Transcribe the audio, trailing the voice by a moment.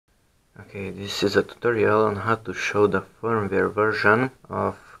Okay, this is a tutorial on how to show the firmware version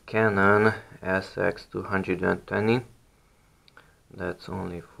of Canon SX220. That's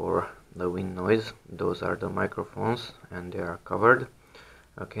only for the wind noise. Those are the microphones and they are covered.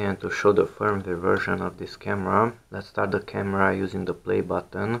 Okay, and to show the firmware version of this camera, let's start the camera using the play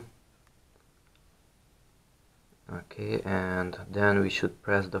button. Okay, and then we should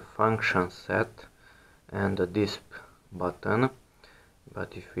press the function set and the disp button.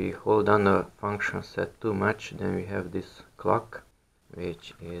 But if we hold on the function set too much, then we have this clock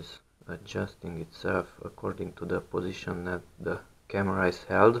which is adjusting itself according to the position that the camera is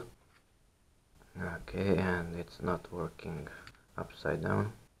held. Okay, and it's not working upside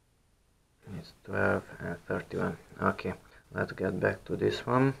down. It's 12 and 31. Okay, let's get back to this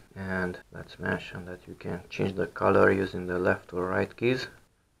one and let's mention that you can change the color using the left or right keys.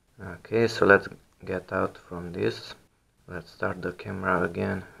 Okay, so let's get out from this. Let's start the camera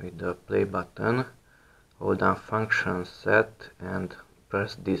again with the play button. Hold down function set and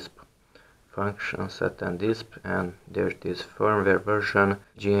press disp. Function set and disp, and there it is, firmware version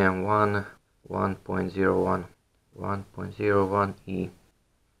GM1 1.01E,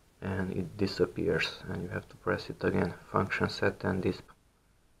 and it disappears and you have to press it again, function set and disp.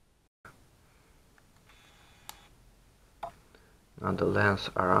 Now the lens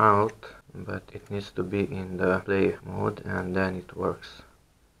are out, but it needs to be in the play mode and then it works.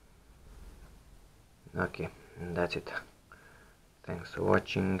 Okay, and that's it. Thanks for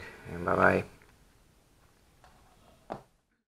watching and bye bye.